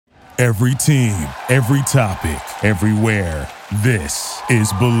Every team, every topic, everywhere. This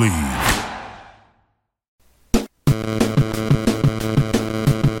is Believe.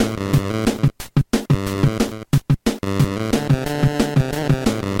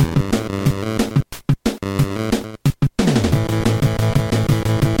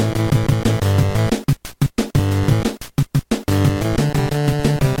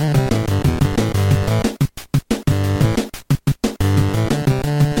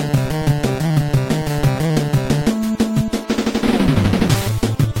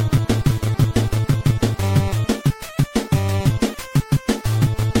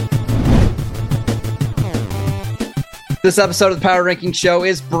 This episode of the Power Ranking Show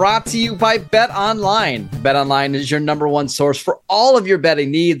is brought to you by BetOnline. BetOnline is your number one source for all of your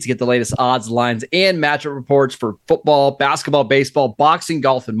betting needs. Get the latest odds, lines, and matchup reports for football, basketball, baseball, boxing,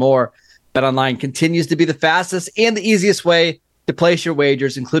 golf, and more. BetOnline continues to be the fastest and the easiest way to place your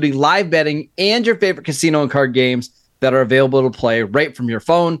wagers, including live betting and your favorite casino and card games that are available to play right from your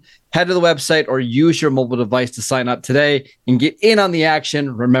phone. Head to the website or use your mobile device to sign up today and get in on the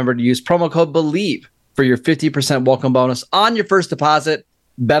action. Remember to use promo code BELIEVE for your 50% welcome bonus on your first deposit.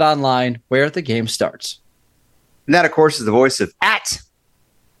 Bet online, where the game starts. And that, of course, is the voice of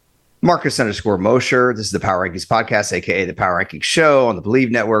 @Marcus_Mosher. This is the Power Rankings podcast, a.k.a. the Power Rankings Show on the Believe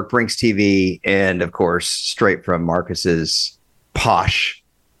Network, Brinks TV, and, of course, straight from Marcus's posh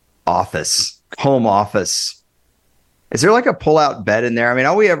office, home office. Is there like a pull-out bed in there? I mean,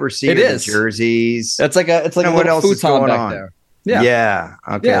 all we ever see is the jerseys. It's like a little futon back there. Yeah.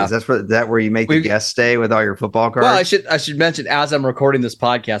 Okay. Yeah. Is that where you make the guest stay with all your football cards? Well, I should mention, as I'm recording this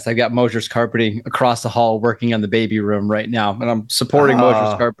podcast, I've got Mosher's Carpeting across the hall working on the baby room right now, and I'm supporting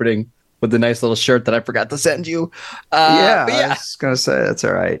Mosher's Carpeting with the nice little shirt that I forgot to send you. I was gonna say that's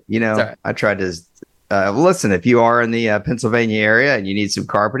all right. You know, right. I tried to listen. If you are in the Pennsylvania area and you need some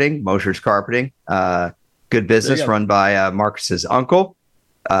carpeting, Mosher's Carpeting, good business run by Marcus's uncle,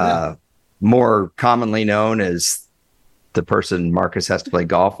 more commonly known as the person Marcus has to play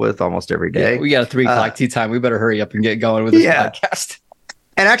golf with almost every day. Yeah, we got a 3 o'clock tea time. We better hurry up and get going with this podcast.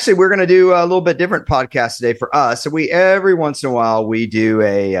 And actually, we're going to do a little bit different podcast today for us. So every once in a while, we do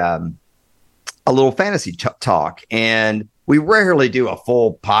a little fantasy talk, and we rarely do a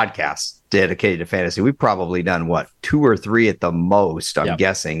full podcast dedicated to fantasy. We've probably done 2 or 3 at the most, I'm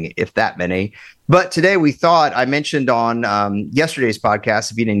guessing, if that many. But today we thought, I mentioned on yesterday's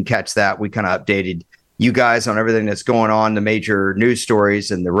podcast, if you didn't catch that, we kind of updated you guys on everything that's going on, the major news stories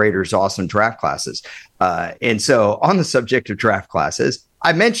and the Raiders' awesome draft classes. And so on the subject of draft classes,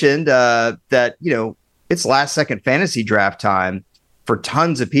 I mentioned that, it's last second fantasy draft time for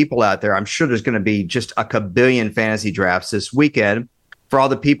tons of people out there. I'm sure there's going to be just a kabillion fantasy drafts this weekend for all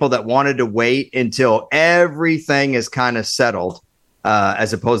the people that wanted to wait until everything is kind of settled,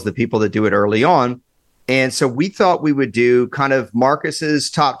 as opposed to the people that do it early on. And so we thought we would do kind of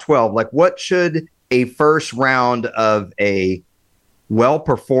Marcus's top 12, like what should a first round of a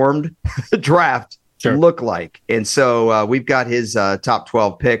well-performed draft look like. And so we've got his top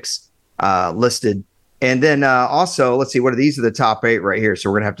 12 picks listed. And then also, let's see, these are the top 8 right here. So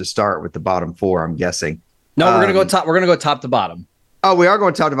we're going to have to start with the bottom 4, I'm guessing. No, we're going to go top. We're going to go top to bottom. Oh, we are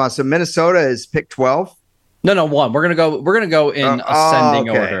going top to bottom. So Minnesota is pick 12. No, 1. We're gonna go in ascending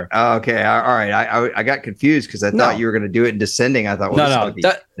order. Okay, all right. I got confused because I thought you were going to do it in descending. I thought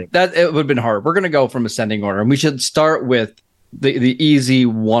that it would have been hard. We're going to go from ascending order, and we should start with the easy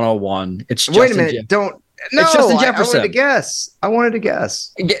 101. It's wait a minute. It's Justin Jefferson. I wanted to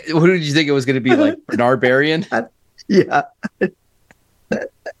guess. Who did you think it was going to be? Like Bernard Berrien? Yeah.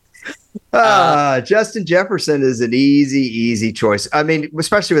 Justin Jefferson is an easy choice. I mean,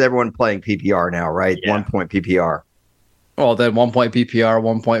 especially with everyone playing PPR now, right? Yeah. 1 point PPR. Well, then 1 point PPR,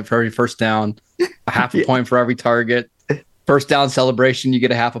 1 point for every first down, a half a point for every target. First down celebration, you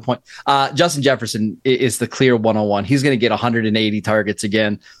get a half a point. Justin Jefferson is the clear 101. He's going to get 180 targets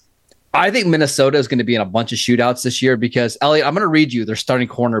again. I think Minnesota is going to be in a bunch of shootouts this year because, Elliot, I'm going to read you their starting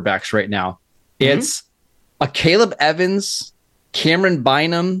cornerbacks right now. Mm-hmm. It's a Caleb Evans, Cameron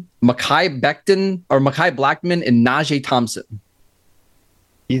Bynum, Mekhi Blackman, and Najee Thompson.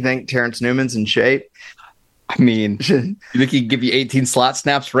 You think Terrence Newman's in shape? I mean, you think he can give you 18 slot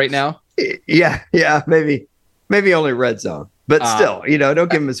snaps right now? Yeah, maybe only red zone. But still, don't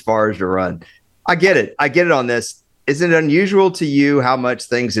give him as far as to run. I get it on this. Is it unusual to you how much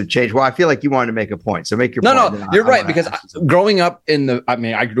things have changed? Well, I feel like you wanted to make a point. So make your point. No, you're right. Because growing up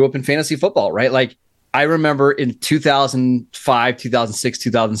I grew up in fantasy football, right? Like, I remember in 2005, 2006,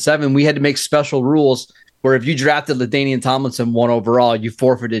 2007, we had to make special rules where if you drafted LaDainian Tomlinson 1 overall, you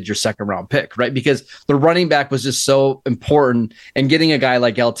forfeited your second round pick, right? Because the running back was just so important, and getting a guy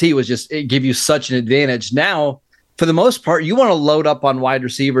like LT was just, it gave you such an advantage. Now, for the most part, you want to load up on wide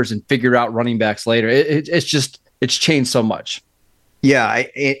receivers and figure out running backs later. It's changed so much. Yeah,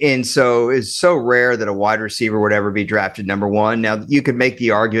 and so it's so rare that a wide receiver would ever be drafted number one. Now, you could make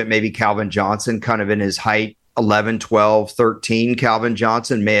the argument maybe Calvin Johnson, kind of in his height, 11, 12, 13, Calvin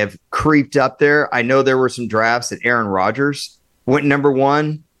Johnson may have creeped up there. I know there were some drafts that Aaron Rodgers went number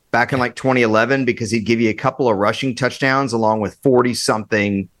one back in like 2011 because he'd give you a couple of rushing touchdowns along with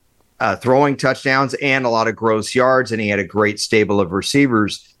 40-something throwing touchdowns and a lot of gross yards, and he had a great stable of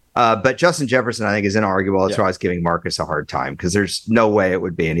receivers. But Justin Jefferson, I think, is inarguable. That's why I was giving Marcus a hard time, because there's no way it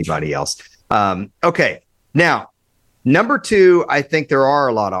would be anybody else. Okay, now, number two, I think there are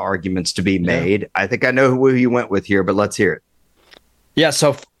a lot of arguments to be made. I think I know who you went with here, but let's hear it. Yeah,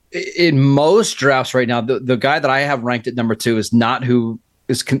 so in most drafts right now, the guy that I have ranked at number two is not who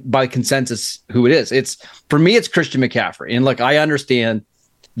is by consensus who it is. It's, for me, it's Christian McCaffrey. And look, I understand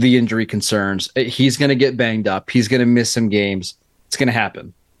the injury concerns. He's going to get banged up. He's going to miss some games. It's going to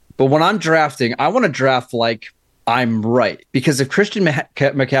happen. But when I'm drafting, I want to draft like I'm right. Because if Christian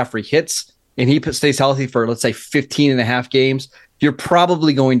McCaffrey hits and he stays healthy for, let's say, 15 and a half games, you're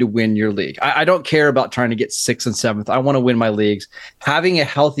probably going to win your league. I don't care about trying to get 6th and 7th. I want to win my leagues. Having a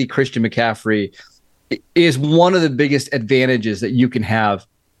healthy Christian McCaffrey is one of the biggest advantages that you can have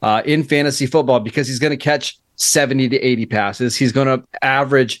in fantasy football, because he's going to catch 70 to 80 passes. He's going to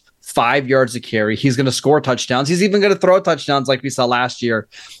average 5 yards a carry. He's going to score touchdowns. He's even going to throw touchdowns like we saw last year.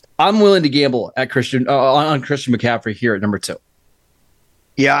 I'm willing to gamble at on Christian McCaffrey here at number two.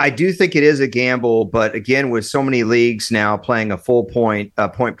 Yeah, I do think it is a gamble, but again, with so many leagues now playing a full point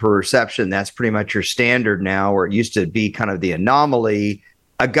per reception, that's pretty much your standard now, where it used to be kind of the anomaly.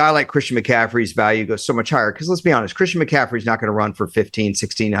 A guy like Christian McCaffrey's value goes so much higher, because let's be honest, Christian McCaffrey's not going to run for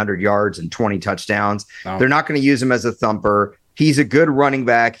 1,600 yards and 20 touchdowns. No. They're not going to use him as a thumper. He's a good running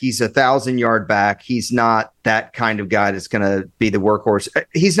back. He's 1,000-yard back. He's not that kind of guy that's going to be the workhorse.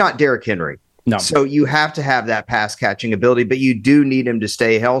 He's not Derrick Henry. No. So you have to have that pass catching ability, but you do need him to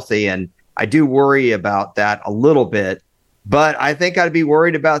stay healthy. And I do worry about that a little bit, but I think I'd be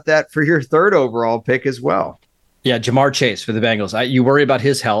worried about that for your third overall pick as well. Yeah, Jamar Chase for the Bengals. You worry about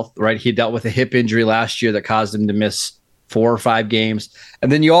his health, right? He dealt with a hip injury last year that caused him to miss 4 or 5 games.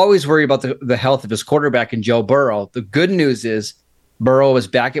 And then you always worry about the health of his quarterback in Joe Burrow. The good news is Burrow is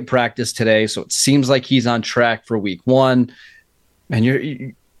back at practice today, so it seems like he's on track for week 1.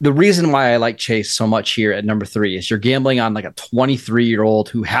 And the reason why I like Chase so much here at number 3 is you're gambling on like a 23-year-old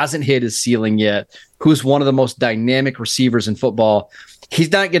who hasn't hit his ceiling yet, who's one of the most dynamic receivers in football.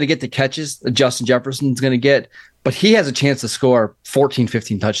 He's not going to get the catches that Justin Jefferson's going to get, but he has a chance to score 14,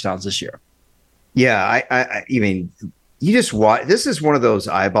 15 touchdowns this year. Yeah, I mean, you just watch. This is one of those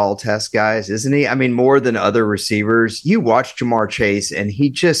eyeball test guys, isn't he? I mean, more than other receivers. You watch Jamar Chase, and he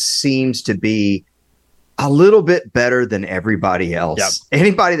just seems to be a little bit better than everybody else. Yep.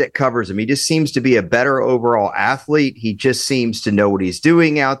 Anybody that covers him, he just seems to be a better overall athlete. He just seems to know what he's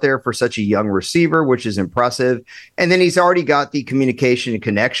doing out there for such a young receiver, which is impressive. And then he's already got the communication and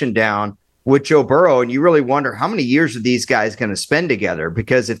connection down with Joe Burrow. And you really wonder, how many years are these guys going to spend together?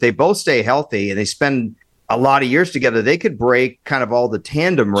 Because if they both stay healthy and they spend a lot of years together, they could break kind of all the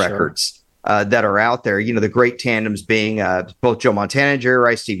tandem records that are out there. You know, the great tandems being both Joe Montana and Jerry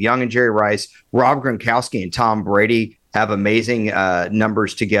Rice, Steve Young and Jerry Rice, Rob Gronkowski and Tom Brady have amazing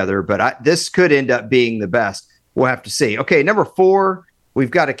numbers together. But this could end up being the best. We'll have to see. Okay, number 4,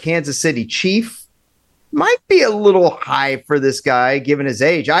 we've got a Kansas City Chief. Might be a little high for this guy, given his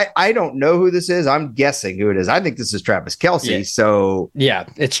age. I don't know who this is. I'm guessing who it is. I think this is Travis Kelce. Yeah. So yeah,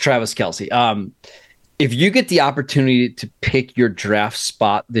 it's Travis Kelce. If you get the opportunity to pick your draft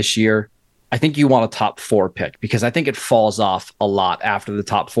spot this year, I think you want a top 4 pick, because I think it falls off a lot after the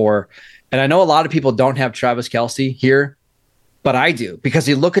top 4. And I know a lot of people don't have Travis Kelce here, but I do, because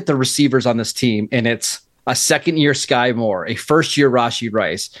you look at the receivers on this team, and it's a second-year Sky Moore, a first-year Rashee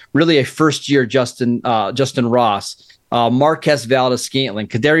Rice, really a first-year Justin Ross, Marquez Valdes-Scantling,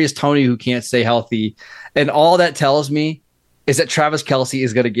 Kadarius Toney, who can't stay healthy. And all that tells me is that Travis Kelce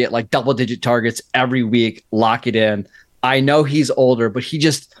is going to get like double-digit targets every week. Lock it in. I know he's older, but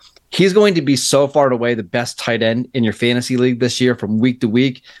he's going to be so far and away the best tight end in your fantasy league this year from week to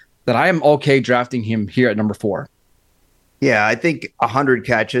week that I am okay drafting him here at number 4. Yeah, I think 100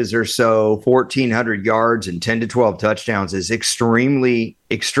 catches or so, 1,400 yards and 10 to 12 touchdowns is extremely,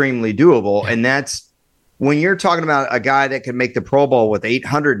 extremely doable. And that's when you're talking about a guy that can make the Pro Bowl with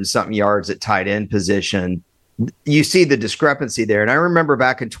 800 and something yards at tight end position, you see the discrepancy there. And I remember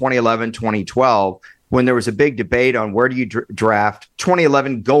back in 2011, 2012, when there was a big debate on where do you draft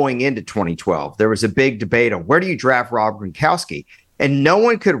 2011 going into 2012. There was a big debate on where do you draft Rob Gronkowski, and no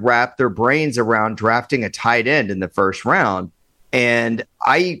one could wrap their brains around drafting a tight end in the first round. And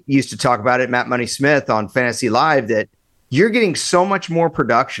I used to talk about it, Matt Money Smith on Fantasy Live, that you're getting so much more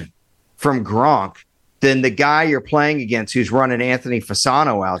production from Gronk than the guy you're playing against who's running Anthony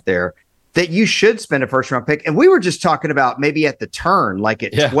Fasano out there, that you should spend a first round pick. And we were just talking about maybe at the turn, like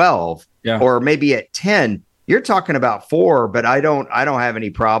at 12 or maybe at 10. You're talking about 4, but I don't have any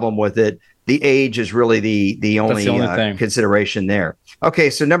problem with it. The age is really the only consideration there. Okay,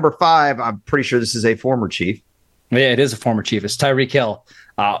 so number 5, I'm pretty sure this is a former Chief. Yeah, it is a former Chief. It's Tyreek Hill.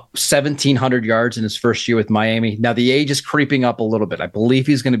 1,700 yards in his first year with Miami. Now, the age is creeping up a little bit. I believe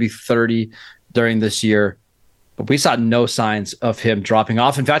he's going to be 30 during this year, but we saw no signs of him dropping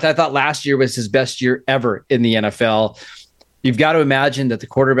off. In fact, I thought last year was his best year ever in the NFL. You've got to imagine that the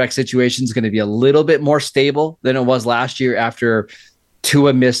quarterback situation is going to be a little bit more stable than it was last year after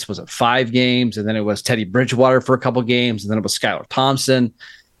Tua missed, 5 games, and then it was Teddy Bridgewater for a couple games, and then it was Skylar Thompson.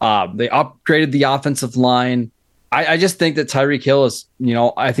 They upgraded the offensive line. I just think that Tyreek Hill is,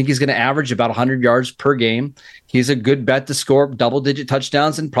 I think he's going to average about 100 yards per game. He's a good bet to score double-digit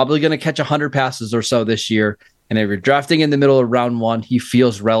touchdowns and probably going to catch 100 passes or so this year. And if you're drafting in the middle of round 1, he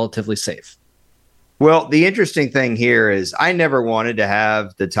feels relatively safe. Well, the interesting thing here is I never wanted to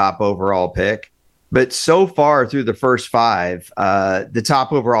have the top overall pick, but so far through the first 5, the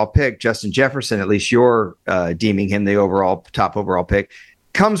top overall pick, Justin Jefferson, at least you're deeming him the top overall pick,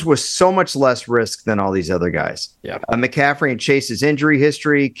 comes with so much less risk than all these other guys. Yeah. McCaffrey and Chase's injury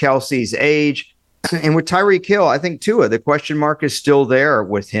history, Kelsey's age, and with Tyreek Hill, I think Tua, the question mark is still there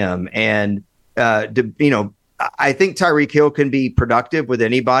with him. And, I think Tyreek Hill can be productive with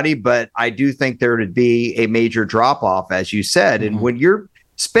anybody, but I do think there would be a major drop off, as you said. And when you're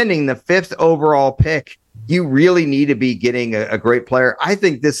spending the 5th overall pick, you really need to be getting a great player. I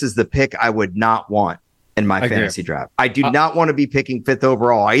think this is the pick I would not want in my fantasy draft. I do not want to be picking 5th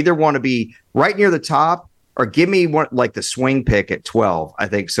overall. I either want to be right near the top or give me one like the swing pick at 12, I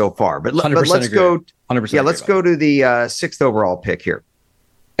think so far. But let's go. 100%. Yeah, let's go to the 6th overall pick here.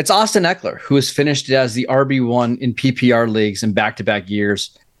 It's Austin Eckler, who has finished as the RB1 in PPR leagues in back-to-back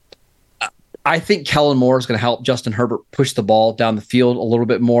years. I think Kellen Moore is going to help Justin Herbert push the ball down the field a little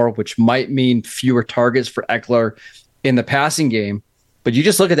bit more, which might mean fewer targets for Eckler in the passing game. But you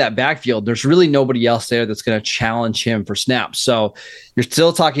just look at that backfield, there's really nobody else there that's going to challenge him for snaps. So you're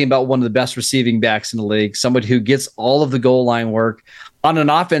still talking about one of the best receiving backs in the league, somebody who gets all of the goal line work on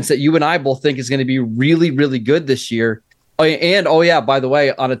an offense that you and I both think is going to be really, really good this year. And, by the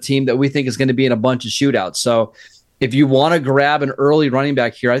way, on a team that we think is going to be in a bunch of shootouts. So if you want to grab an early running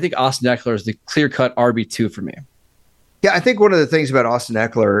back here, I think Austin Eckler is the clear-cut RB2 for me. Yeah, I think one of the things about Austin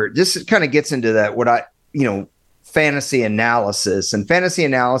Eckler, this kind of gets into that, fantasy analysis. And fantasy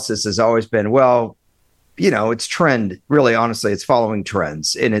analysis has always been, it's trend. Really, honestly, it's following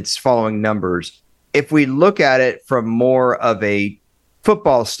trends and it's following numbers. If we look at it from more of a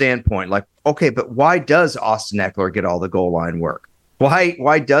football standpoint, like, okay, but why does Austin Eckler get all the goal line work?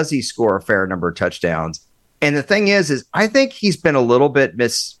 Why does he score a fair number of touchdowns? And the thing is I think he's been a little bit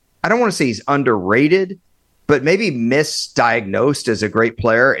I don't want to say he's underrated, but maybe misdiagnosed as a great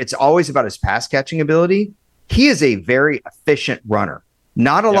player. It's always about his pass catching ability. He is a very efficient runner,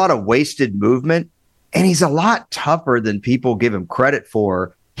 not a lot of wasted movement, and he's a lot tougher than people give him credit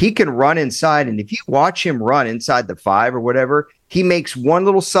for. He can run inside, and if you watch him run inside the 5 or whatever, he makes one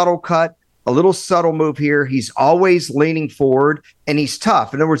little subtle cut, a little subtle move here. He's always leaning forward, and he's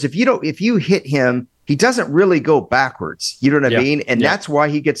tough. In other words, if you hit him, he doesn't really go backwards. You know what I mean? And that's why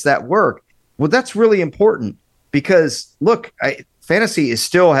he gets that work. Well, that's really important because, look, fantasy is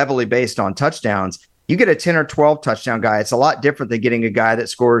still heavily based on touchdowns. You get a 10 or 12 touchdown guy, it's a lot different than getting a guy that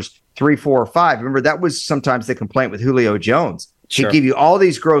scores 3, 4, or 5. Remember, that was sometimes the complaint with Julio Jones. Sure. He'd give you all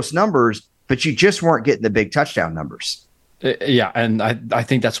these gross numbers, but you just weren't getting the big touchdown numbers. Yeah, and I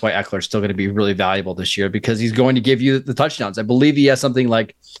think that's why Eckler is still going to be really valuable this year because he's going to give you the touchdowns. I believe he has something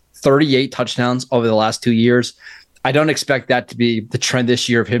like 38 touchdowns over the last 2 years. I don't expect that to be the trend this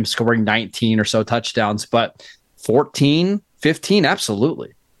year of him scoring 19 or so touchdowns, but 14, 15,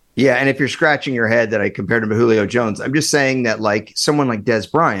 absolutely. Yeah, and if you're scratching your head that I compared him to Julio Jones, I'm just saying that like someone like Des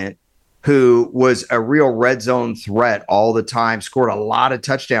Bryant, who was a real red zone threat all the time, scored a lot of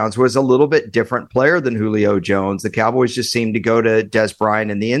touchdowns, was a little bit different player than Julio Jones. The Cowboys just seemed to go to Des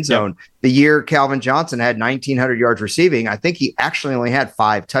Bryant in the end zone. Yep. The year Calvin Johnson had 1,900 yards receiving, I think he actually only had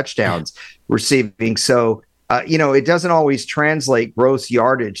 5 touchdowns receiving. So it doesn't always translate gross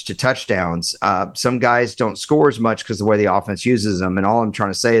yardage to touchdowns. Some guys don't score as much because of the way the offense uses them. And all I'm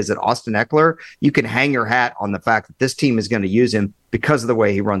trying to say is that Austin Eckler, you can hang your hat on the fact that this team is going to use him because of the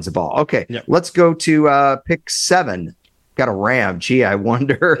way he runs the ball. Okay, Let's go to pick 7. Got a Ram. Gee, I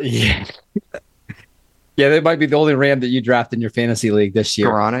wonder. Yeah, that might be the only Ram that you draft in your fantasy league this year.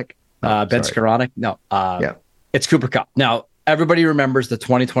 Skoranek? Ben Skoranek? No. It's Cooper Kupp. Now, everybody remembers the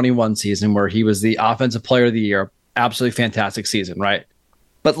 2021 season where he was the offensive player of the year. Absolutely fantastic season, right?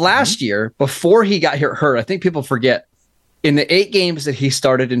 But last year, before he got hurt, I think people forget, in the 8 games that he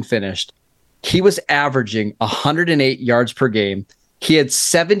started and finished, he was averaging 108 yards per game. He had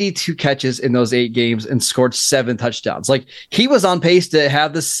 72 catches in those 8 games and scored 7 touchdowns. Like, he was on pace to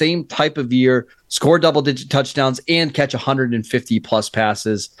have the same type of year, score double-digit touchdowns, and catch 150-plus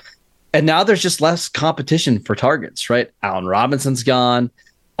passes. And now there's just less competition for targets, right? Allen Robinson's gone.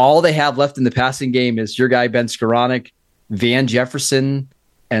 All they have left in the passing game is your guy, Ben Skoranek, Van Jefferson,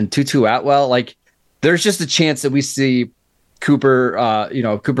 and Tutu Atwell. Like, there's just a chance that we see Cooper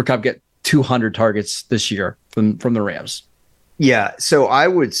Kupp get 200 targets this year from the Rams. Yeah, so I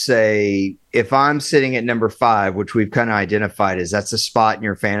would say if I'm sitting at number 5, which we've kind of identified as that's a spot in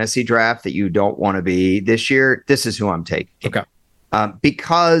your fantasy draft that you don't want to be this year, this is who I'm taking. Okay.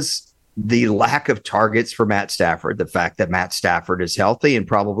 Because the lack of targets for Matt Stafford, the fact that Matt Stafford is healthy and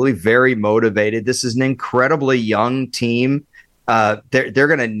probably very motivated. This is an incredibly young team. They're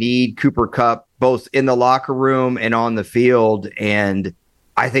going to need Cooper Kupp both in the locker room and on the field. And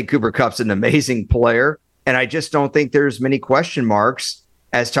I think Cooper Kupp's an amazing player. And I just don't think there's many question marks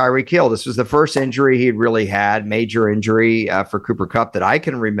as Tyreek Hill. This was the first injury he'd really had, major injury for Cooper Kupp that I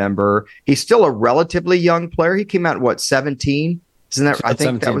can remember. He's still a relatively young player. He came out, 17? Isn't that? I think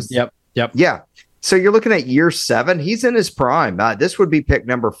 17. That was. Yep. Yeah. So you're looking at year 7. He's in his prime. This would be pick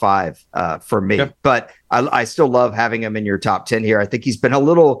number 5 for me. Yep. But I still love having him in your top 10 here. I think he's been a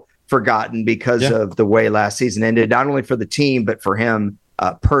little forgotten because of the way last season ended, not only for the team, but for him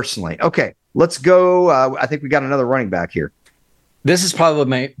personally. Okay, let's go. I think we got another running back here. This is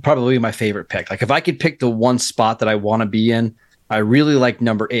probably my favorite pick. Like, if I could pick the one spot that I want to be in, I really like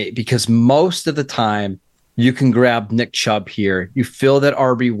number 8 because most of the time, you can grab Nick Chubb here. You fill that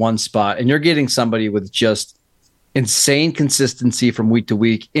RB1 spot, and you're getting somebody with just insane consistency from week to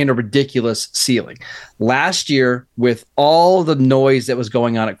week and a ridiculous ceiling. Last year, with all the noise that was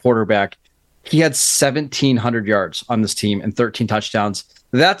going on at quarterback, he had 1,700 yards on this team and 13 touchdowns.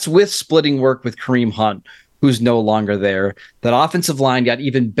 That's with splitting work with Kareem Hunt, who's no longer there. That offensive line got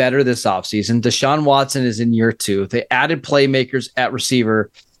even better this offseason. Deshaun Watson is in year 2. They added playmakers at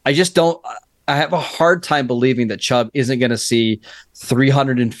receiver. I have a hard time believing that Chubb isn't going to see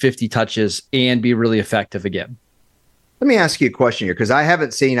 350 touches and be really effective again. Let me ask you a question here because I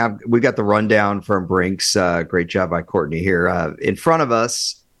haven't seen. We got the rundown from Brinks. Great job by Courtney here in front of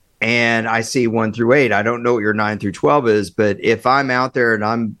us, and I see 1 through 8. I don't know what your 9 through 12 is, but if I'm out there and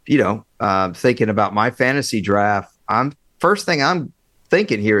I'm thinking about my fantasy draft, first thing I'm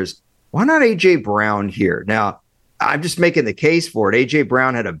thinking here is why not AJ Brown here now. I'm just making the case for it. A.J.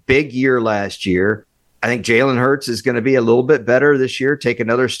 Brown had a big year last year. I think Jalen Hurts is going to be a little bit better this year, take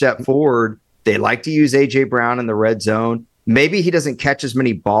another step forward. They like to use A.J. Brown in the red zone. Maybe he doesn't catch as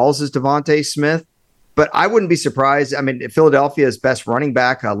many balls as Devontae Smith, but I wouldn't be surprised. I mean, Philadelphia's best running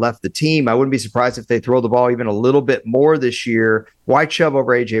back left the team. I wouldn't be surprised if they throw the ball even a little bit more this year. Why Chubb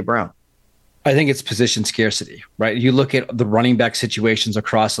over A.J. Brown? I think it's position scarcity, right? You look at the running back situations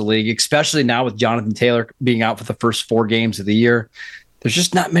across the league, especially now with Jonathan Taylor being out for the first 4 games of the year. There's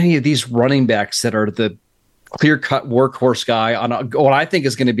just not many of these running backs that are the clear-cut workhorse guy on what I think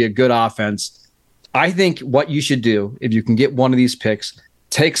is going to be a good offense. I think what you should do, if you can get one of these picks,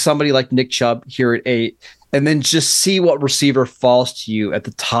 take somebody like Nick Chubb here at 8, and then just see what receiver falls to you at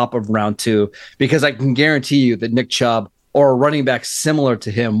the top of round 2, because I can guarantee you that Nick Chubb or a running back similar to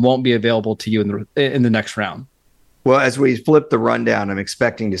him won't be available to you in the next round. Well, as we flip the rundown, I'm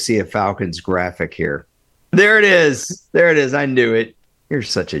expecting to see a Falcons graphic here. There it is. I knew it. You're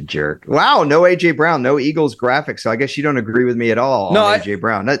such a jerk. Wow, no A.J. Brown, no Eagles graphic. So I guess you don't agree with me at all on A.J.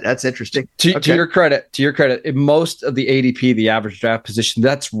 Brown. That's interesting. To your credit, in most of the ADP, the average draft position,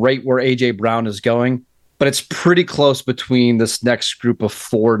 that's right where A.J. Brown is going. But it's pretty close between this next group of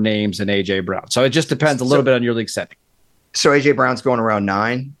 4 names and A.J. Brown. So it just depends a little bit on your league setting. So A.J. Brown's going around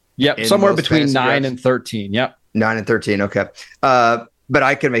 9? Yep, somewhere between 9 and 13. Yep. 9 and 13, okay. But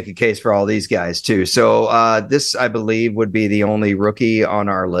I can make a case for all these guys, too. So this, I believe, would be the only rookie on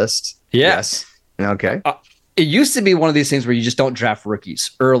our list. Yes. Okay. It used to be one of these things where you just don't draft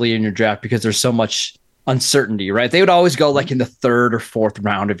rookies early in your draft because there's so much uncertainty, right? They would always go like in the 3rd or 4th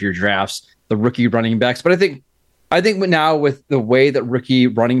round of your drafts. the rookie running backs. But I think now with the way that rookie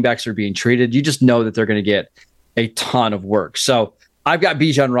running backs are being treated, you just know that they're going to get a ton of work. So I've got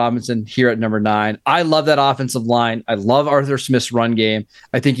Bijan Robinson here at number 9. I love that offensive line. I love Arthur Smith's run game.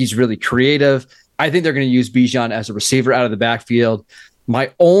 I think he's really creative. I think they're going to use Bijan as a receiver out of the backfield.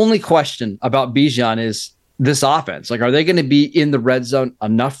 My only question about Bijan is this offense. Like, are they going to be in the red zone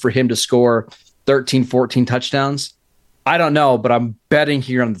enough for him to score 13, 14 touchdowns? I don't know, but I'm betting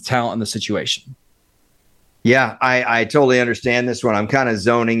here on the talent and the situation. Yeah, I totally understand this one. I'm kind of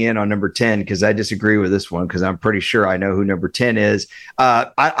zoning in on number 10 because I disagree with this one because I'm pretty sure I know who number 10 is.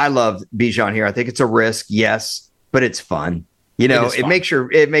 I love Bijan here. I think it's a risk, yes, but it's fun. You know, it makes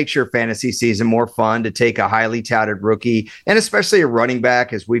your fantasy season more fun to take a highly touted rookie and especially a running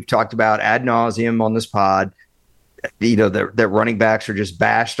back, as we've talked about ad nauseum on this pod. You know, that running backs are just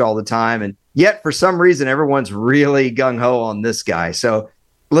bashed all the time. And yet, for some reason, everyone's really gung-ho on this guy. So,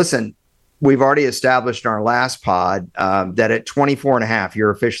 listen, we've already established in our last pod that at 24 and a half,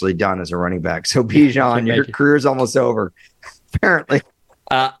 you're officially done as a running back. So, Bijan, your career's almost over, apparently.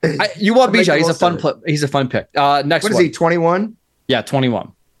 You want Bijan. He's a fun pick. Next one. What is he, 21? Yeah,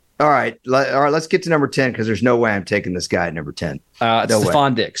 21. All right, let's get to number 10 because there's no way I'm taking this guy at number 10.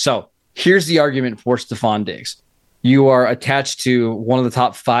 Stephon Diggs. So, here's the argument for Stephon Diggs. You are attached to one of the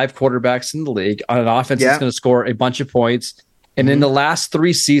top 5 quarterbacks in the league on an offense that's going to score a bunch of points. And in the last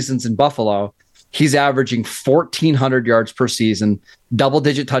 3 seasons in Buffalo, he's averaging 1,400 yards per season,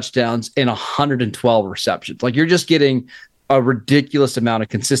 double-digit touchdowns, and 112 receptions. Like, you're just getting a ridiculous amount of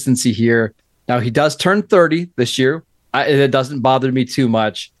consistency here. Now, he does turn 30 this year. It doesn't bother me too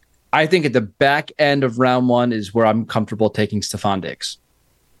much. I think at the back end of round 1 is where I'm comfortable taking Stephon Diggs.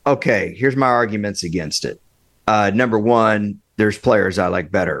 Okay, here's my arguments against it. Number 1, there's players I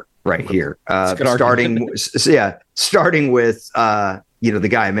like better right here. Starting with the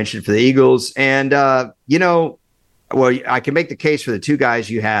guy I mentioned for the Eagles, and I can make the case for the 2 guys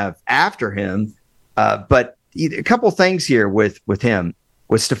you have after him, but a couple things here with him,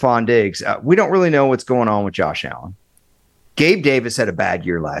 with Stephon Diggs. We don't really know what's going on with Josh Allen. Gabe Davis had a bad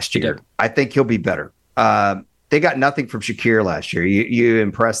year last year. I think he'll be better. They got nothing from Shakir last year. You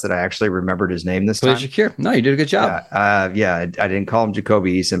impressed that I actually remembered his name this time? Shakir. No, you did a good job. I didn't call him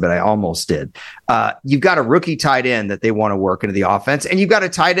Jacoby Eason, but I almost did. You've got a rookie tight end that they want to work into the offense, and you've got a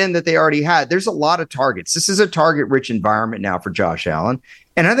tight end that they already had. There's a lot of targets. This is a target-rich environment now for Josh Allen.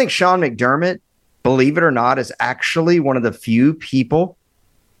 And I think Sean McDermott, believe it or not, is actually one of the few people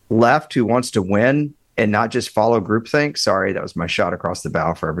left who wants to win and not just follow groupthink. Sorry, that was my shot across the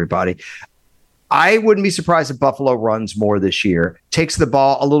bow for everybody. I wouldn't be surprised if Buffalo runs more this year, takes the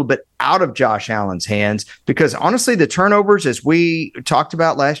ball a little bit out of Josh Allen's hands, because honestly, the turnovers, as we talked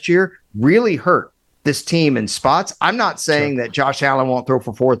about last year, really hurt this team in spots. I'm not saying that Josh Allen won't throw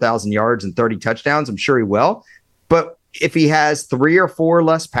for 4,000 yards and 30 touchdowns. I'm sure he will. But if he has 3 or 4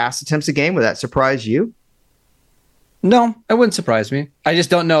 less pass attempts a game, would that surprise you? No, it wouldn't surprise me. I just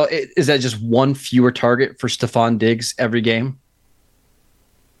don't know. Is that just one fewer target for Stephon Diggs every game?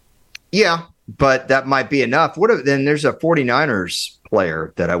 Yeah, but that might be enough. Then there's a 49ers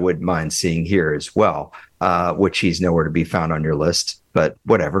player that I wouldn't mind seeing here as well, which he's nowhere to be found on your list, but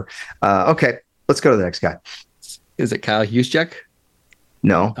whatever. Okay, let's go to the next guy. Is it Kyle Juszczyk?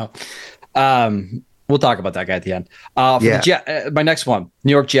 No. Oh. We'll talk about that guy at the end. My next one,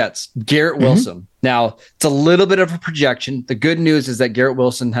 New York Jets, Garrett Wilson. Now, it's a little bit of a projection. The good news is that Garrett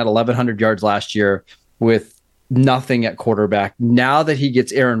Wilson had 1,100 yards last year with nothing at quarterback. Now that he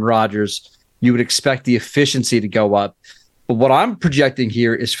gets Aaron Rodgers, you would expect the efficiency to go up. But what I'm projecting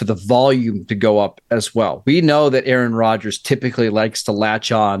here is for the volume to go up as well. We know that Aaron Rodgers typically likes to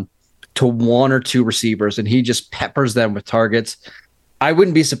latch on to 1 or 2 receivers, and he just peppers them with targets. I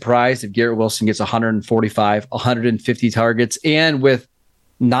wouldn't be surprised if Garrett Wilson gets 145, 150 targets, and with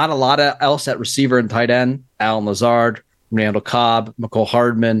not a lot else at receiver and tight end, Allen Lazard, Randall Cobb, McCole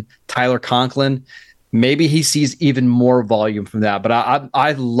Hardman, Tyler Conklin, maybe he sees even more volume from that. But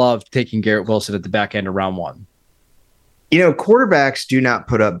I love taking Garrett Wilson at the back end of round 1. You know, quarterbacks do not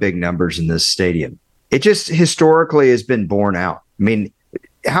put up big numbers in this stadium. It just historically has been borne out. I mean,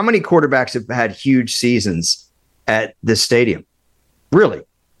 how many quarterbacks have had huge seasons at this stadium? Really?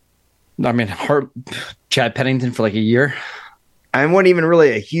 I mean, Chad Pennington for like a year. I wasn't even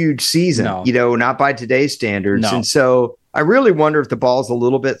really a huge season, not by today's standards. No. And so I really wonder if the ball's a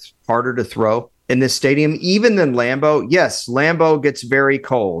little bit harder to throw in this stadium, even than Lambeau. Yes, Lambeau gets very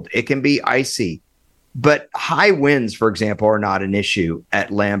cold. It can be icy. But high winds, for example, are not an issue at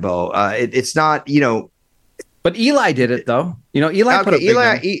Lambeau. It's not, But Eli did it, though. Eli put up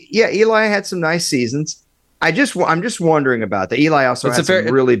Eli had some nice seasons. I'm just wondering about that. Eli also has a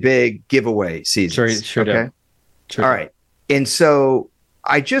really big giveaway season. Sure. Okay. All right. And so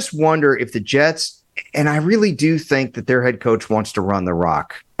I just wonder if the Jets, and I really do think that their head coach wants to run the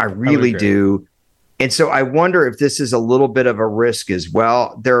rock. I really do. And so I wonder if this is a little bit of a risk as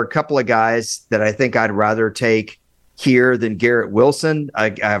well. There are a couple of guys that I think I'd rather take here than Garrett Wilson.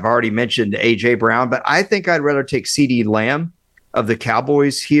 I've already mentioned A.J. Brown, but I think I'd rather take CeeDee Lamb of the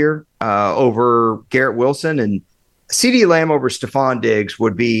Cowboys here over Garrett Wilson. And CeeDee Lamb over Stephon Diggs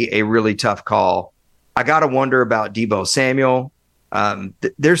would be a really tough call. I got to wonder about Deebo Samuel.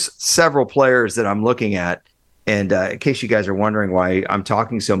 There's several players that I'm looking at. And in case you guys are wondering why I'm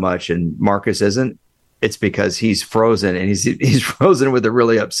talking so much and Marcus isn't, it's because he's frozen, and he's frozen with a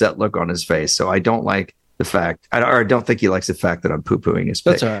really upset look on his face. So I don't like the fact, I don't think he likes the fact that I'm poo-pooing his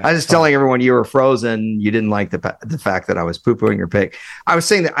pick. Right. I was just telling everyone you were frozen. You didn't like the fact that I was poo-pooing your pick. I was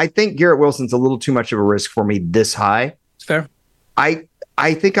saying that I think Garrett Wilson's a little too much of a risk for me this high. It's fair. I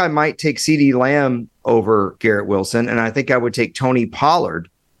think I might take CeeDee Lamb over Garrett Wilson, and I think I would take Tony Pollard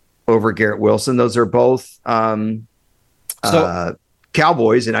over Garrett Wilson. Those are both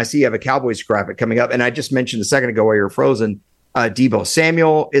Cowboys, and I see you have a Cowboys graphic coming up. And I just mentioned a second ago while you're frozen, Deebo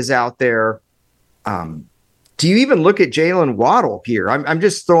Samuel is out there. Do you even look at Jalen Waddle here? I'm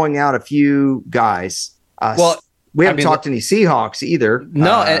just throwing out a few guys. We haven't talked any Seahawks either.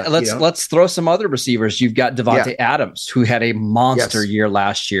 No, let's throw some other receivers. You've got Devontae Adams, who had a monster year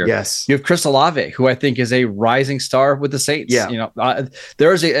last year. Yes. You have Chris Olave, who I think is a rising star with the Saints. Yeah.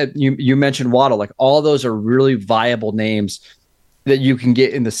 You mentioned Waddle. Like, all those are really viable names that you can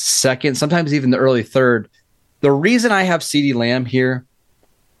get in the second, sometimes even the early third. The reason I have CeeDee Lamb here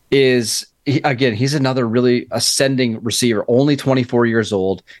is, he's another really ascending receiver, only 24 years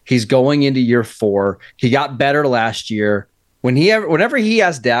old. He's going into year 4. He got better last year. Whenever he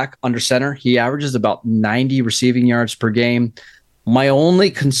has Dak under center, he averages about 90 receiving yards per game. My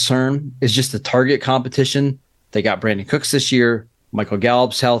only concern is just the target competition. They got Brandon Cooks this year. Michael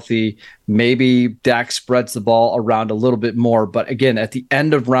Gallup's healthy. Maybe Dak spreads the ball around a little bit more. But again, at the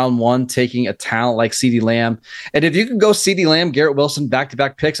end of round 1, taking a talent like CeeDee Lamb, and if you can go CeeDee Lamb, Garrett Wilson,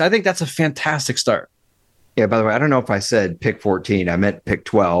 back-to-back picks, I think that's a fantastic start. Yeah, by the way, I don't know if I said pick 14. I meant pick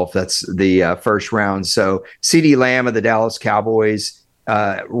 12. That's the first round. So CeeDee Lamb of the Dallas Cowboys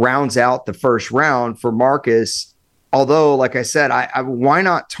rounds out the first round for Marcus. Although, like I said, why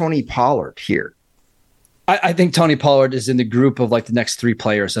not Tony Pollard here? I think Tony Pollard is in the group of like the next 3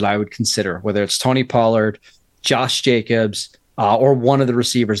 players that I would consider, whether it's Tony Pollard, Josh Jacobs, or one of the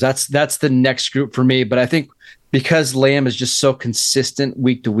receivers. That's the next group for me. But I think because Lamb is just so consistent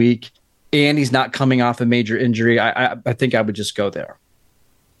week to week, and he's not coming off a major injury, I think I would just go there.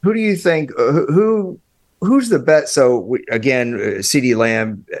 Who do you think? Who's the best? So again, CeeDee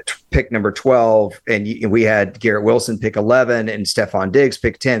Lamb pick number 12, and we had Garrett Wilson pick 11 and Stephon Diggs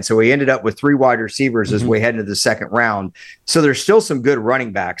pick 10. So we ended up with 3 wide receivers as we head into the second round. So there's still some good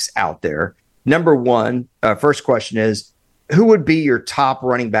running backs out there. Number 1, first question is, who would be your top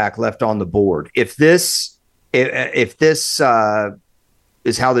running back left on the board? If this is how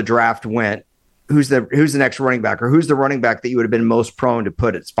the draft went, who's the next running back, or who's the running back that you would have been most prone to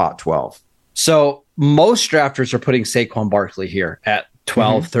put at spot 12? So most drafters are putting Saquon Barkley here at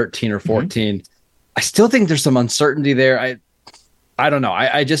 12, 13, or 14. I still think there's some uncertainty there. I don't know.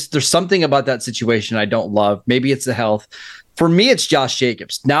 I just, there's something about that situation I don't love. Maybe it's the health. For me, it's Josh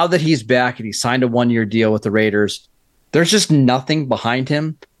Jacobs. Now that he's back and he signed a 1-year deal with the Raiders, there's just nothing behind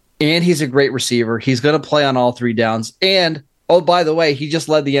him. And he's a great receiver. He's going to play on all 3 downs. And, oh, by the way, he just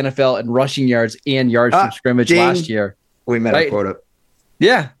led the NFL in rushing yards and yards from scrimmage last year. We met a quota.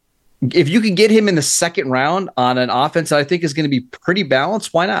 Yeah. If you can get him in the second round on an offense that I think is going to be pretty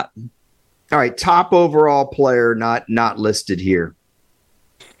balanced, why not? All right, top overall player not listed here.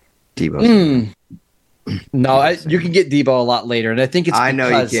 Deebo. No, you can get Deebo a lot later, and I think it's. I know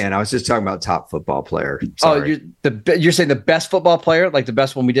you can. I was just talking about top football player. Sorry. Oh, you're saying the best football player, like the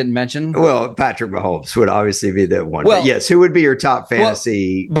best one we didn't mention? Well, Patrick Mahomes would obviously be the one. Well, but yes, who would be your top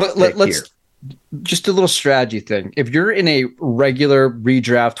fantasy? Let's. Just a little strategy thing. If you're in a regular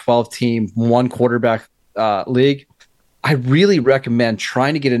redraft 12-team, 1 quarterback league, I really recommend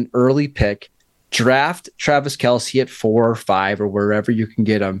trying to get an early pick, draft Travis Kelce at 4 or 5 or wherever you can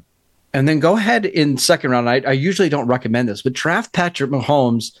get him, and then go ahead in second round. I usually don't recommend this, but draft Patrick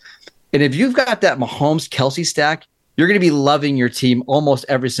Mahomes. And if you've got that Mahomes-Kelce stack, you're going to be loving your team almost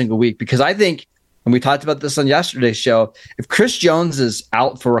every single week, because I think, and we talked about this on yesterday's show, if Chris Jones is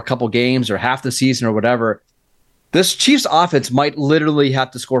out for a couple games or half the season or whatever, this Chiefs offense might literally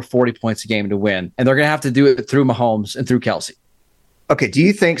have to score 40 points a game to win. And they're going to have to do it through Mahomes and through Kelce. Okay, do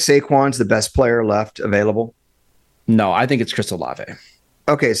you think Saquon's the best player left available? No, I think it's Chris Olave.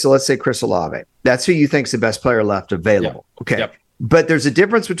 Okay, so let's say Chris Olave. That's who you think's the best player left available. Yep. Okay. Yep. But there's a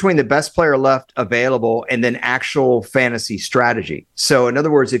difference between the best player left available and then actual fantasy strategy. So in other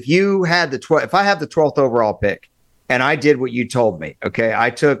words, if you had if I have the 12th overall pick and I did what you told me, okay,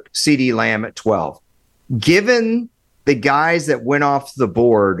 I took CeeDee Lamb at 12. Given the guys that went off the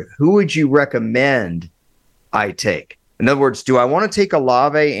board, who would you recommend I take? In other words, do I want to take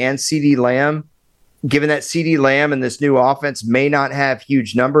Olave and CeeDee Lamb, given that CeeDee Lamb and this new offense may not have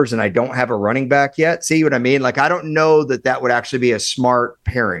huge numbers and I don't have a running back yet? See what I mean? Like, I don't know that would actually be a smart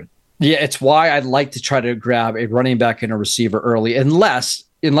pairing. Yeah, it's why I'd like to try to grab a running back and a receiver early, unless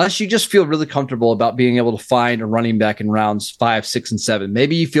you just feel really comfortable about being able to find a running back in rounds 5, 6, and 7.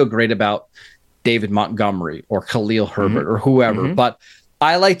 Maybe you feel great about David Montgomery or Khalil Herbert or whoever, but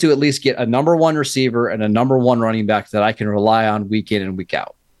I like to at least get a number one receiver and a number one running back that I can rely on week in and week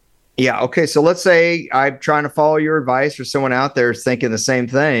out. Yeah. Okay. So let's say I'm trying to follow your advice, or someone out there is thinking the same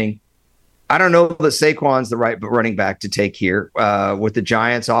thing. I don't know that Saquon's the right running back to take here with the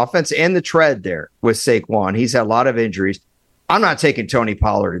Giants offense and the tread there with Saquon. He's had a lot of injuries. I'm not taking Tony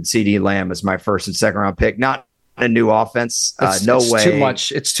Pollard and CeeDee Lamb as my first and second round pick. Not a new offense. No way. Too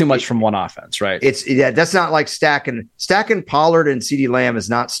much. It's too much from one offense, right? That's not like stacking Pollard and CeeDee Lamb is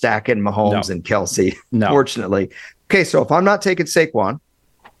not stacking Mahomes and Kelsey. No. Fortunately. Okay, so if I'm not taking Saquon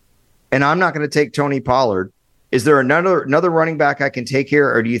and I'm not going to take Tony Pollard, is there another running back I can take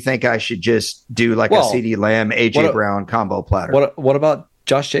here, or do you think I should just do like a CeeDee Lamb, AJ Brown combo platter? What about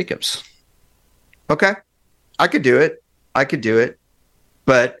Josh Jacobs? Okay, I could do it.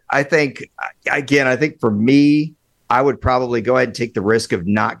 But I think for me, I would probably go ahead and take the risk of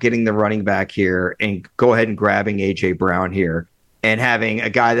not getting the running back here and go ahead and grabbing AJ Brown here and having a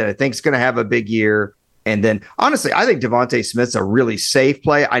guy that I think is going to have a big year. And then, honestly, I think Devontae Smith's a really safe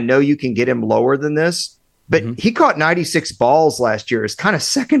play. I know you can get him lower than this, but he caught 96 balls last year. It's kind of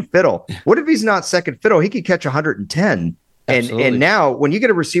second fiddle. What if he's not second fiddle? He could catch 110. And now when you get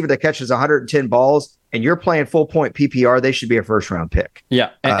a receiver that catches 110 balls and you're playing full point PPR, they should be a first round pick.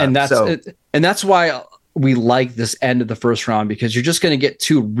 Yeah. And that's why we like this end of the first round, because you're just going to get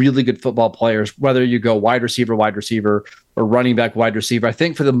two really good football players, whether you go wide receiver, or running back, wide receiver. I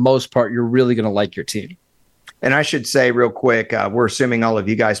think for the most part, you're really going to like your team. And I should say real quick, we're assuming all of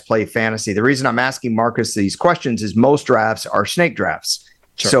you guys play fantasy. The reason I'm asking Marcus these questions is most drafts are snake drafts.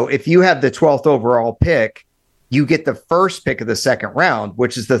 Sure. So if you have the 12th overall pick, you get the first pick of the second round,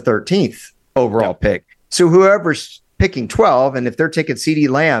 which is the 13th overall pick. So whoever's picking 12, and if they're taking CeeDee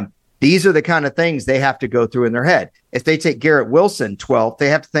Lamb, these are the kind of things they have to go through in their head. If they take Garrett Wilson 12th, they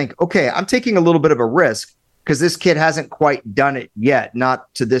have to think, okay, I'm taking a little bit of a risk because this kid hasn't quite done it yet,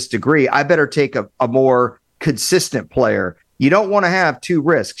 not to this degree. I better take a more consistent player. You don't want to have two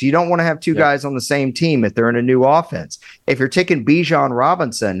risks. You don't want to have two guys on the same team if they're in a new offense. If you're taking Bijan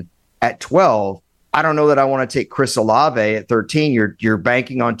Robinson at 12, I don't know that I want to take Chris Olave at 13. You're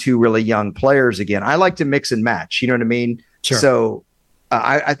banking on two really young players again. I like to mix and match. You know what I mean? Sure. So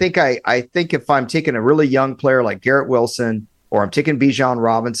I think if I'm taking a really young player like Garrett Wilson, or I'm taking Bijan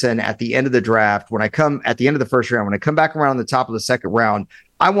Robinson at the end of the draft, when I come at the end of the first round, when I come back around the top of the second round,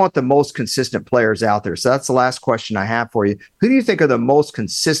 I want the most consistent players out there. So that's the last question I have for you. Who do you think are the most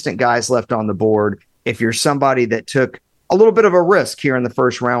consistent guys left on the board if you're somebody that took a little bit of a risk here in the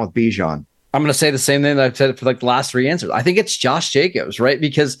first round with Bijan? I'm going to say the same thing that I've said for like the last three answers. I think it's Josh Jacobs, right?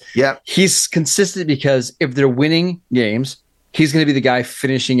 Because he's consistent, because if they're winning games, he's going to be the guy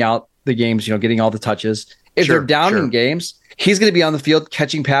finishing out the games, getting all the touches. If they're down in games, he's going to be on the field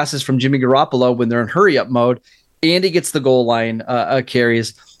catching passes from Jimmy Garoppolo when they're in hurry up mode, and he gets the goal line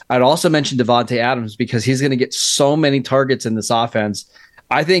carries. I'd also mention Devontae Adams, because he's going to get so many targets in this offense.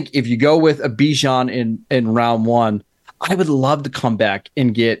 I think if you go with a Bijan in round one, I would love to come back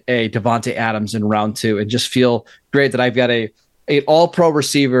and get a Devontae Adams in round two and just feel great that I've got a all-pro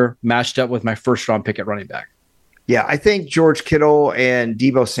receiver matched up with my first-round pick at running back. Yeah, I think George Kittle and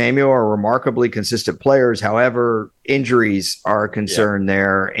Deebo Samuel are remarkably consistent players. However, injuries are a concern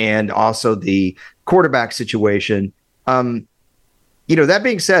there, and also the quarterback situation. That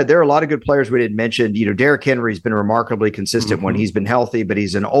being said, there are a lot of good players we didn't mention. Derrick Henry's been remarkably consistent when he's been healthy, but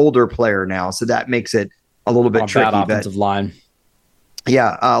he's an older player now, so that makes it a little bit tricky. Bad offensive line.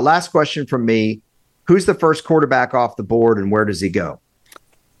 Yeah. Last question from me. Who's the first quarterback off the board, and where does he go?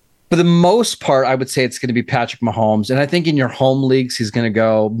 For the most part, I would say it's going to be Patrick Mahomes. And I think in your home leagues, he's going to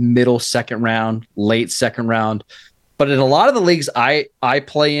go middle second round, late second round. But in a lot of the leagues I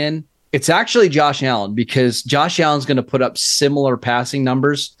play in, it's actually Josh Allen, because Josh Allen's going to put up similar passing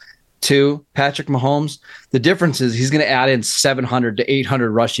numbers to Patrick Mahomes. The difference is he's going to add in 700 to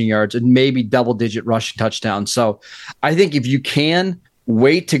 800 rushing yards and maybe double-digit rushing touchdowns. So I think if you can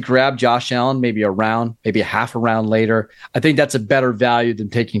wait to grab Josh Allen, maybe a round, maybe a half a round later, I think that's a better value than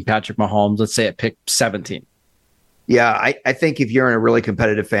taking Patrick Mahomes, let's say at pick 17. Yeah, I think if you're in a really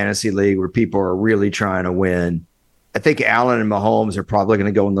competitive fantasy league where people are really trying to win, I think Allen and Mahomes are probably going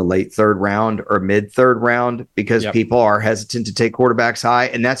to go in the late third round or mid third round because people are hesitant to take quarterbacks high,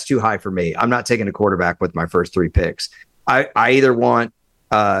 and that's too high for me. I'm not taking a quarterback with my first 3 picks. I either want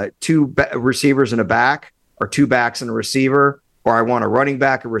 2 receivers and a back, or 2 backs and a receiver, or I want a running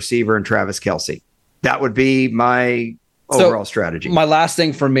back, a receiver, and Travis Kelce. That would be my overall strategy. My last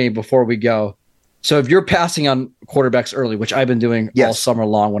thing for me before we go. So if you're passing on quarterbacks early, which I've been doing all summer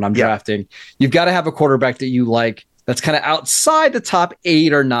long when I'm drafting, you've got to have a quarterback that you like that's kind of outside the top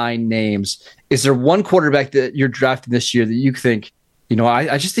 8 or 9 names. Is there one quarterback that you're drafting this year that you think,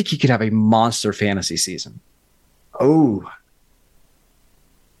 I just think he could have a monster fantasy season? Oh,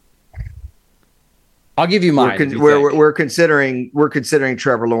 I'll give you mine. We're considering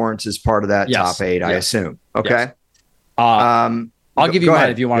Trevor Lawrence as part of that top 8, I assume. Okay. Yes. I'll give you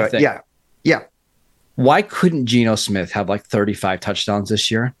mine if you want to think. Yeah. Why couldn't Geno Smith have like 35 touchdowns this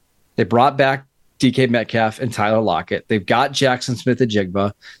year? They brought back DK Metcalf and Tyler Lockett. They've got Jackson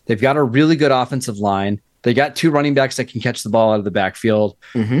Smith-Njigba. They've got a really good offensive line. They got 2 running backs that can catch the ball out of the backfield.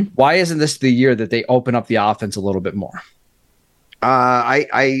 Mm-hmm. Why isn't this the year that they open up the offense a little bit more?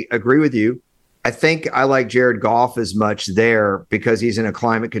 I agree with you. I think I like Jared Goff as much there because he's in a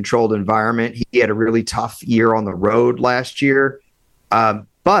climate-controlled environment. He had a really tough year on the road last year.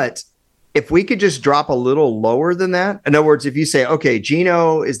 But if we could just drop a little lower than that, in other words, if you say, okay,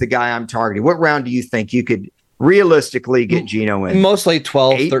 Geno is the guy I'm targeting, what round do you think you could realistically get Geno in? Mostly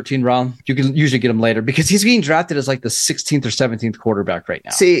 12, 13 round. You can usually get him later because he's being drafted as like the 16th or 17th quarterback right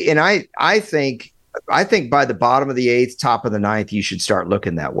now. See, and I think by the bottom of the 8th, top of the 9th, you should start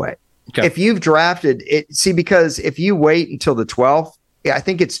looking that way. Okay. If you've drafted it, because if you wait until the 12th,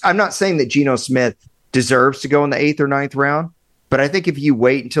 I'm not saying that Geno Smith deserves to go in the 8th or 9th round, but I think if you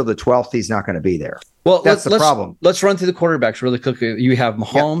wait until the 12th, he's not going to be there. Well, that's the problem. Let's run through the quarterbacks really quickly. You have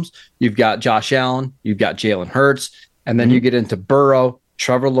Mahomes, you've got Josh Allen, you've got Jalen Hurts, and then you get into Burrow,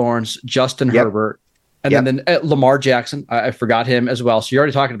 Trevor Lawrence, Justin Herbert, and then Lamar Jackson. I forgot him as well. So you're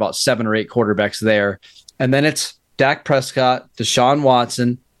already talking about 7 or 8 quarterbacks there. And then it's Dak Prescott, Deshaun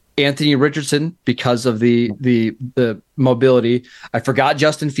Watson, Anthony Richardson because of the mobility. I forgot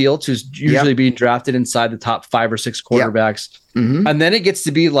Justin Fields, who's usually being drafted inside the top 5 or 6 quarterbacks. Mm-hmm. And then it gets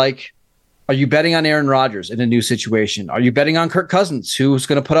to be like, are you betting on Aaron Rodgers in a new situation? Are you betting on Kirk Cousins, who's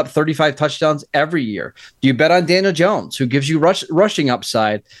going to put up 35 touchdowns every year? Do you bet on Daniel Jones, who gives you rushing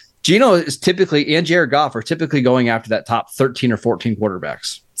upside? Geno is typically, and Jared Goff are typically going after that top 13 or 14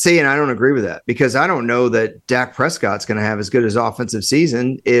 quarterbacks. See, and I don't agree with that because I don't know that Dak Prescott's going to have as good as offensive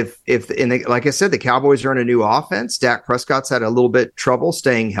season. Like I said, the Cowboys are in a new offense. Dak Prescott's had a little bit trouble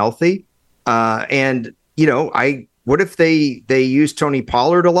staying healthy. What if they use Tony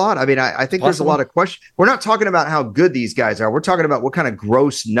Pollard a lot? I mean, I think there's a lot of questions. We're not talking about how good these guys are. We're talking about what kind of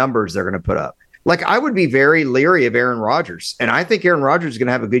gross numbers they're going to put up. Like, I would be very leery of Aaron Rodgers, and I think Aaron Rodgers is going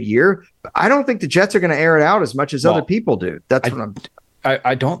to have a good year. But I don't think the Jets are going to air it out as much as other people do.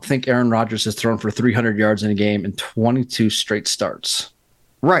 I don't think Aaron Rodgers has thrown for 300 yards in a game in 22 straight starts.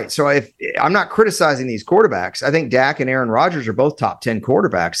 Right. So if I'm not criticizing these quarterbacks, I think Dak and Aaron Rodgers are both top 10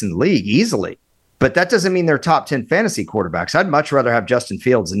 quarterbacks in the league easily. But that doesn't mean they're top 10 fantasy quarterbacks. I'd much rather have Justin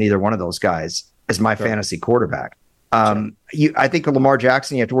Fields than either one of those guys as my fantasy quarterback. I think of Lamar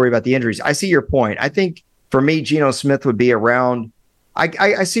Jackson, you have to worry about the injuries. I see your point. I think for me, Geno Smith would be around.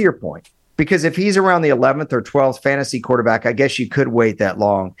 I see your point. Because if he's around the 11th or 12th fantasy quarterback, I guess you could wait that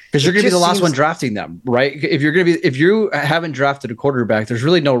long. Because you're going to be the last one drafting them, right? If you haven't drafted a quarterback, there's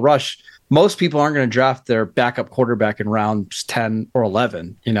really no rush. Most people aren't going to draft their backup quarterback in rounds 10 or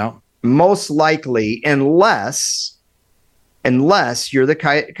 11, Most likely, unless you're the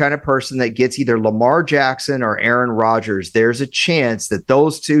kind of person that gets either Lamar Jackson or Aaron Rodgers, there's a chance that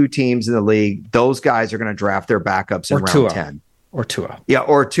those 2 teams in the league, those guys are going to draft their backups in round 10. Or Tua. Yeah,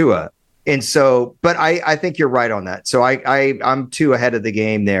 or Tua. And so, but I think you're right on that. So I'm 2 ahead of the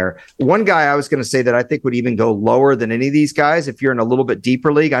game there. One guy I was going to say that I think would even go lower than any of these guys if you're in a little bit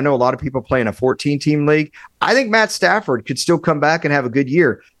deeper league. I know a lot of people play in a 14-team league. I think Matt Stafford could still come back and have a good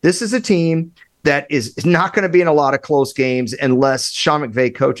year. This is a team that is not going to be in a lot of close games unless Sean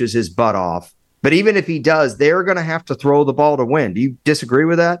McVay coaches his butt off. But even if he does, they're going to have to throw the ball to win. Do you disagree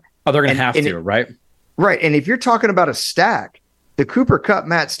with that? Oh, they're going to have to, right? Right. And if you're talking about a stack, the Cooper Kupp,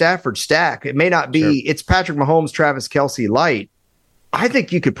 Matt Stafford stack, it may not be, it's Patrick Mahomes, Travis Kelce light. I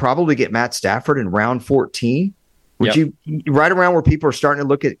think you could probably get Matt Stafford in round 14. Would Yep. you, right around where people are starting to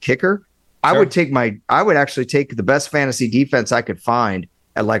look at kicker? I would actually take the best fantasy defense I could find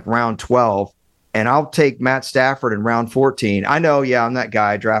at like round 12, and I'll take Matt Stafford in round 14. I know, I'm that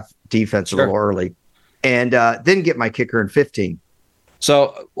guy. I draft defense a little early, and then get my kicker in 15.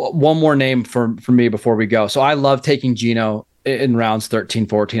 So one more name for me before we go. So I love taking Geno in rounds 13,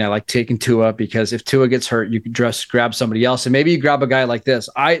 14. I like taking Tua because if Tua gets hurt, you can just grab somebody else. And maybe you grab a guy like this.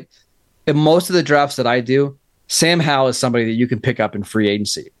 In most of the drafts that I do, Sam Howell is somebody that you can pick up in free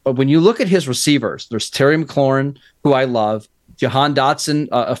agency. But when you look at his receivers, there's Terry McLaurin, who I love, Jahan Dotson,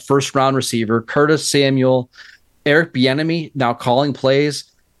 a first-round receiver, Curtis Samuel, Eric Bieniemy now calling plays.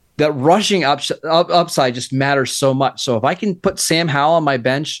 That rushing upside just matters so much. So if I can put Sam Howell on my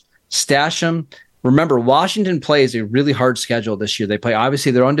bench, stash him. Remember, Washington plays a really hard schedule this year. They play,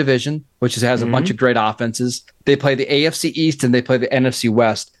 obviously, their own division, which has a bunch of great offenses. They play the AFC East and they play the NFC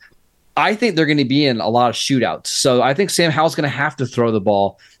West. I think they're going to be in a lot of shootouts. So I think Sam Howell's going to have to throw the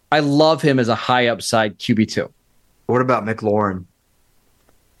ball. I love him as a high upside QB2. What about McLaurin?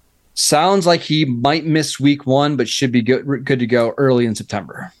 Sounds like he might miss week 1, but should be good to go early in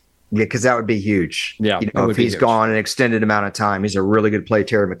September. Yeah, because that would be huge. Yeah, if he's gone an extended amount of time, he's a really good play,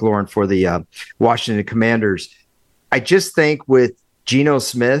 Terry McLaurin, for the Washington Commanders. I just think with Geno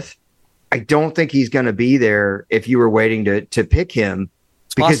Smith, I don't think he's going to be there if you were waiting to pick him.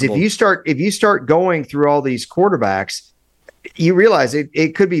 Because if you start going through all these quarterbacks, you realize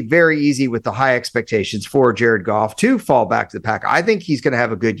it could be very easy with the high expectations for Jared Goff to fall back to the pack. I think he's going to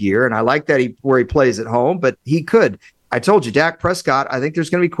have a good year, and I like that where he plays at home, but he could. I told you, Dak Prescott, I think there's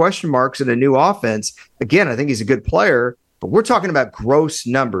going to be question marks in a new offense. Again, I think he's a good player, but we're talking about gross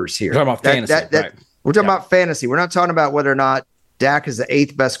numbers here. We're talking about fantasy. Right. We're talking about fantasy. We're not talking about whether or not Dak is the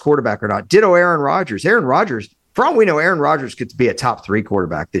 8th best quarterback or not. Ditto Aaron Rodgers. Aaron Rodgers, for all we know, Aaron Rodgers could be a top 3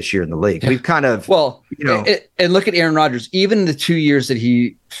 quarterback this year in the league. We've kind of, and look at Aaron Rodgers. Even in the 2 years that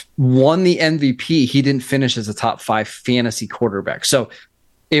he won the MVP, he didn't finish as a top 5 fantasy quarterback. So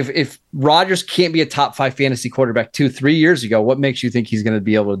if Rodgers can't be a top 5 fantasy quarterback 2-3 years ago, what makes you think he's going to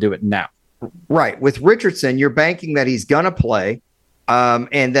be able to do it now? Right. With Richardson, you're banking that he's going to play.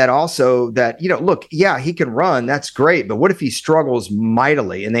 And that also that, look, he can run. That's great. But what if he struggles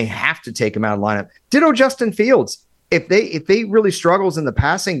mightily and they have to take him out of the lineup? Ditto Justin Fields. If they really struggles in the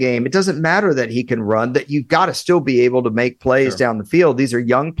passing game, it doesn't matter that he can run, that you've got to still be able to make plays down the field. These are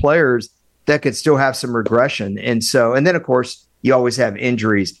young players that could still have some regression. And then, of course, you always have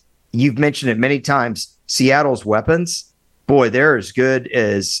injuries. You've mentioned it many times. Seattle's weapons, boy, they're as good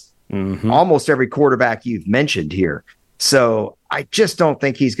as almost every quarterback you've mentioned here. So I just don't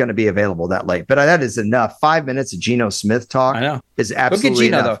think he's going to be available that late. But that is enough. 5 minutes of Geno Smith talk. I know. Is absolutely Look at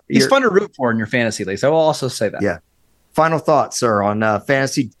Geno, enough. though. He's fun to root for in your fantasy leagues. I will also say that. Yeah. Final thoughts, sir, on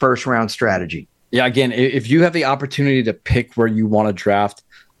fantasy first-round strategy. Yeah, again, if you have the opportunity to pick where you want to draft,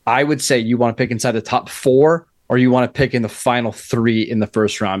 I would say you want to pick inside the top 4 or you want to pick in the final 3 in the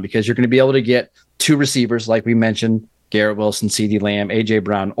first round because you're going to be able to get 2 receivers, like we mentioned, Garrett Wilson, CeeDee Lamb, A.J.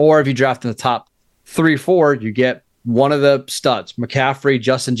 Brown. Or if you draft in the top 3-4, you get one of the studs, McCaffrey,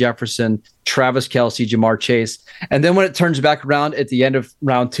 Justin Jefferson, Travis Kelce, Jamar Chase. And then when it turns back around at the end of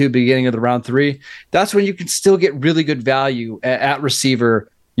round 2, beginning of the round 3, that's when you can still get really good value at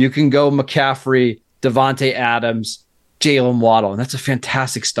receiver. You can go McCaffrey, Devontae Adams, Jalen Waddle, and that's a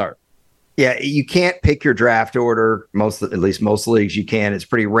fantastic start. Yeah, you can't pick your draft order. At least most leagues you can. It's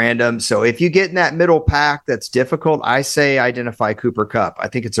pretty random. So if you get in that middle pack that's difficult, I say identify Cooper Kupp. I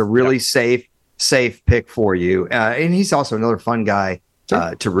think it's a really safe pick for you. And he's also another fun guy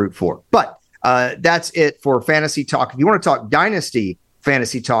to root for. But that's it for Fantasy Talk. If you want to talk Dynasty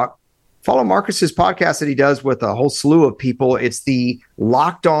Fantasy Talk, follow Marcus's podcast that he does with a whole slew of people. It's the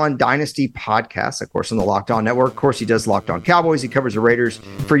Locked On Dynasty podcast, of course, on the Locked On Network. Of course, he does Locked On Cowboys. He covers the Raiders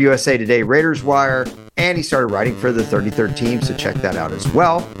for USA Today, Raiders Wire, and he started writing for the 33rd team, so check that out as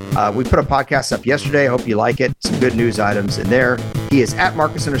well. We put a podcast up yesterday. I hope you like it. Some good news items in there. He is at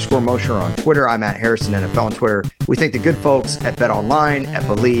Marcus_Mosher on Twitter. I'm at Harrison NFL on Twitter. We thank the good folks at Bet Online, at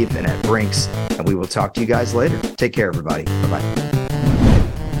Believe, and at Brinks, and we will talk to you guys later. Take care, everybody. Bye-bye.